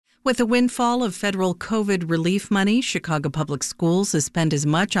With the windfall of federal COVID relief money, Chicago Public Schools has spent as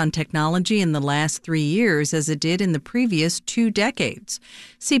much on technology in the last 3 years as it did in the previous 2 decades.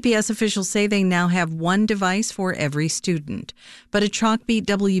 CPS officials say they now have one device for every student. But a Chalkbeat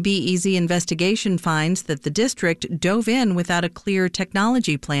WBEZ investigation finds that the district dove in without a clear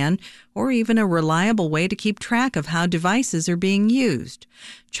technology plan or even a reliable way to keep track of how devices are being used.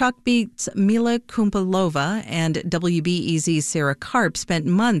 Chalkbeat's Mila Kumpalova and WBEZ's Sarah Karp spent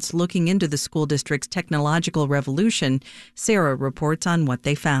months looking into the school district's technological revolution. Sarah reports on what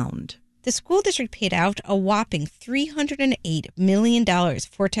they found. The school district paid out a whopping $308 million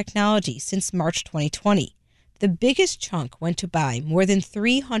for technology since March 2020. The biggest chunk went to buy more than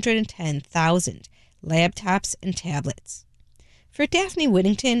 310,000 laptops and tablets. For Daphne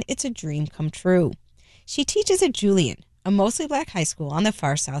Whittington, it's a dream come true. She teaches at Julian, a mostly black high school on the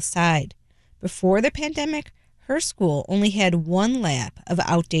far south side. Before the pandemic, her school only had one lab of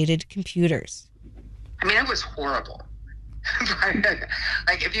outdated computers. I mean, it was horrible.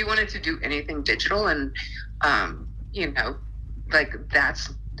 Like, if you wanted to do anything digital and, that's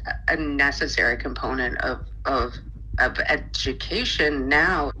a necessary component of education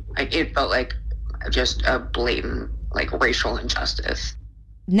now, it felt like just a blatant, racial injustice.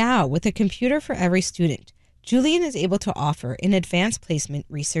 Now, with a computer for every student, Julian is able to offer an advanced placement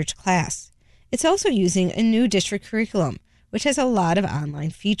research class. It's also using a new district curriculum, which has a lot of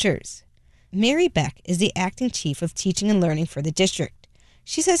online features. Mary Beck is the acting chief of teaching and learning for the district.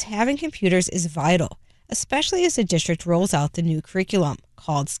 She says having computers is vital, especially as the district rolls out the new curriculum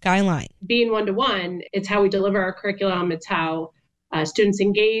called Skyline. Being one-to-one, it's how we deliver our curriculum. It's how students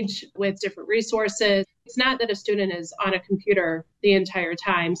engage with different resources. It's not that a student is on a computer the entire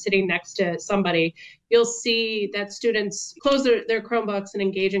time sitting next to somebody. You'll see that students close their Chromebooks and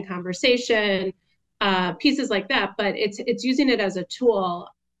engage in conversation, pieces like that, but it's using it as a tool.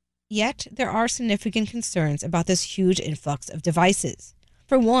 Yet, there are significant concerns about this huge influx of devices.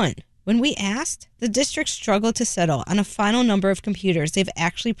 For one, when we asked, the district struggled to settle on a final number of computers they've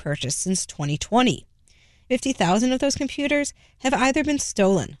actually purchased since 2020. 50,000 of those computers have either been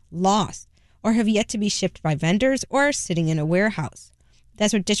stolen, lost, or have yet to be shipped by vendors or are sitting in a warehouse.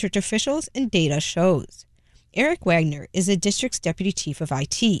 That's what district officials and data shows. Eric Wagner is the district's deputy chief of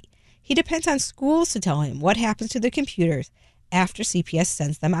IT. He depends on schools to tell him what happens to the computers after CPS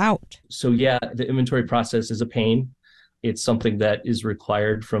sends them out. So yeah, the inventory process is a pain. It's something that is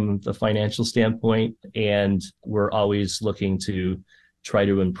required from the financial standpoint, and we're always looking to try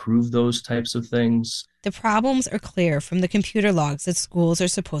to improve those types of things. The problems are clear from the computer logs that schools are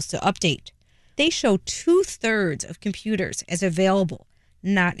supposed to update. They show 2/3 of computers as available,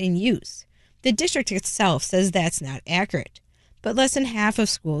 not in use. The district itself says that's not accurate, but less than half of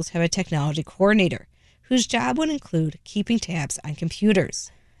schools have a technology coordinator, whose job would include keeping tabs on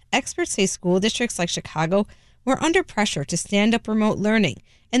computers. Experts say school districts like Chicago were under pressure to stand up remote learning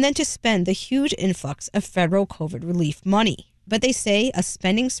and then to spend the huge influx of federal COVID relief money. But they say a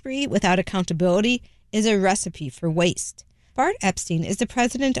spending spree without accountability is a recipe for waste. Bart Epstein is the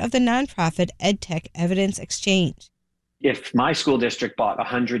president of the nonprofit EdTech Evidence Exchange. If my school district bought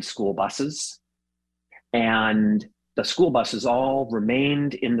 100 school buses and the school buses all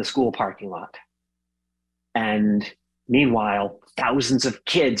remained in the school parking lot, and meanwhile, thousands of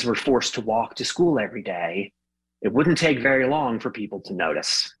kids were forced to walk to school every day, it wouldn't take very long for people to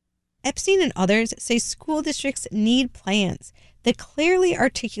notice. Epstein and others say school districts need plans that clearly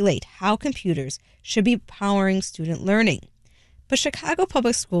articulate how computers should be powering student learning. But Chicago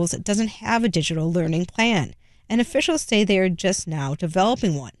Public Schools doesn't have a digital learning plan, and officials say they are just now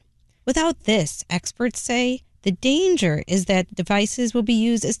developing one. Without this, experts say, the danger is that devices will be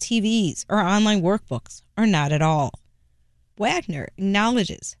used as TVs or online workbooks, or not at all. Wagner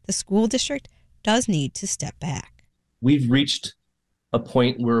acknowledges the school district does need to step back. We've reached a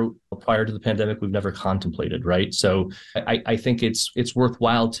point where prior to the pandemic, we've never contemplated, right? So I think it's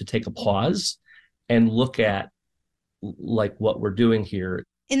worthwhile to take a pause and look at what we're doing here.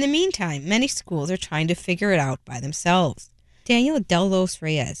 In the meantime, many schools are trying to figure it out by themselves. Daniel Delos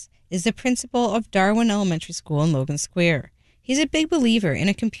Reyes is the principal of Darwin Elementary School in Logan Square. He's a big believer in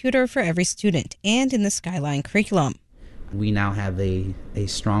a computer for every student and in the Skyline curriculum. We now have a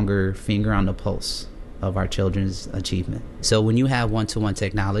stronger finger on the pulse of our children's achievement. So when you have one-to-one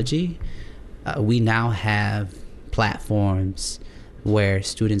technology, we now have platforms where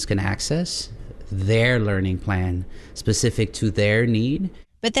students can access their learning plan specific to their need.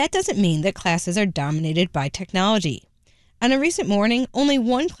 But that doesn't mean that classes are dominated by technology. On a recent morning, only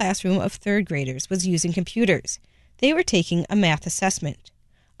one classroom of third graders was using computers. They were taking a math assessment.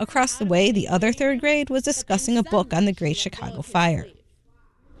 Across the way, the other third grade was discussing a book on the Great Chicago Fire.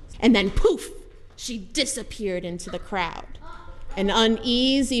 And then poof, she disappeared into the crowd. An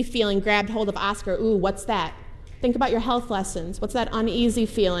uneasy feeling grabbed hold of Oscar. Ooh, what's that? Think about your health lessons. What's that uneasy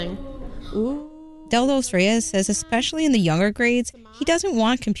feeling? Ooh. Delos Reyes says especially in the younger grades, he doesn't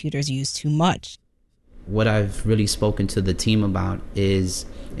want computers used too much. What I've really spoken to the team about is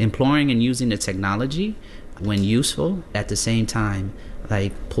imploring and using the technology when useful. At the same time,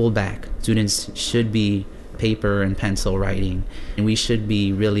 pull back. Students should be paper and pencil writing, and we should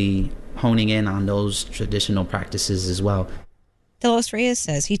be really honing in on those traditional practices as well. Delos Reyes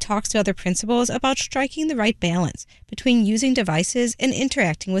says he talks to other principals about striking the right balance between using devices and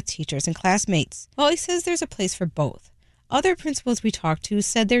interacting with teachers and classmates. While he says there's a place for both, other principals we talked to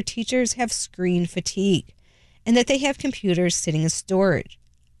said their teachers have screen fatigue and that they have computers sitting in storage,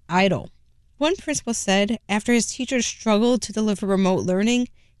 idle. One principal said after his teachers struggled to deliver remote learning,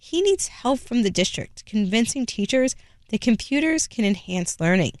 he needs help from the district convincing teachers that computers can enhance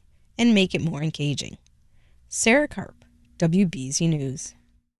learning and make it more engaging. Sarah Karp, WBEZ News.